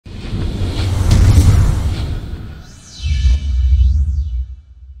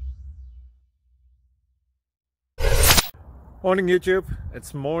Morning YouTube,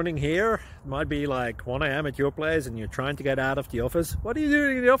 it's morning here. It might be like 1 a.m. at your place and you're trying to get out of the office. What are you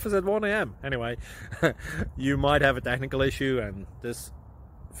doing in the office at 1 a.m? Anyway, you might have a technical issue and this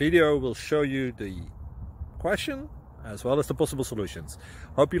video will show you the question as well as the possible solutions.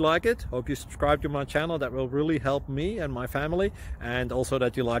 Hope you like it, hope you subscribe to my channel. That will really help me and my family, and also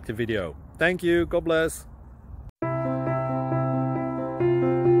that you like the video. Thank you, God bless.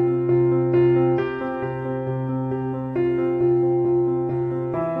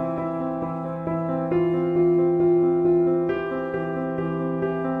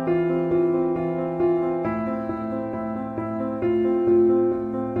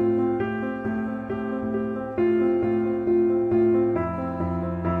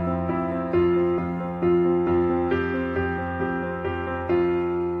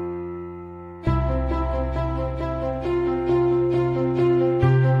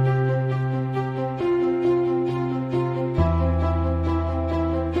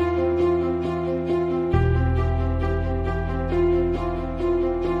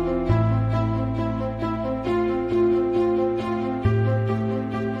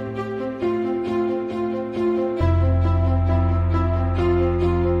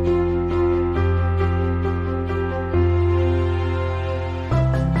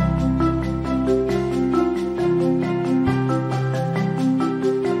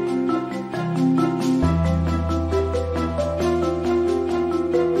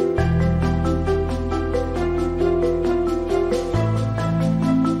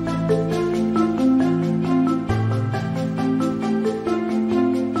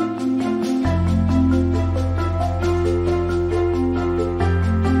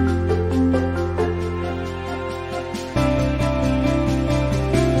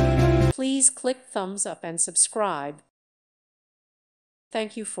 Please click thumbs up and subscribe.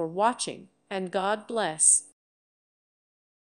 Thank you for watching, and God bless.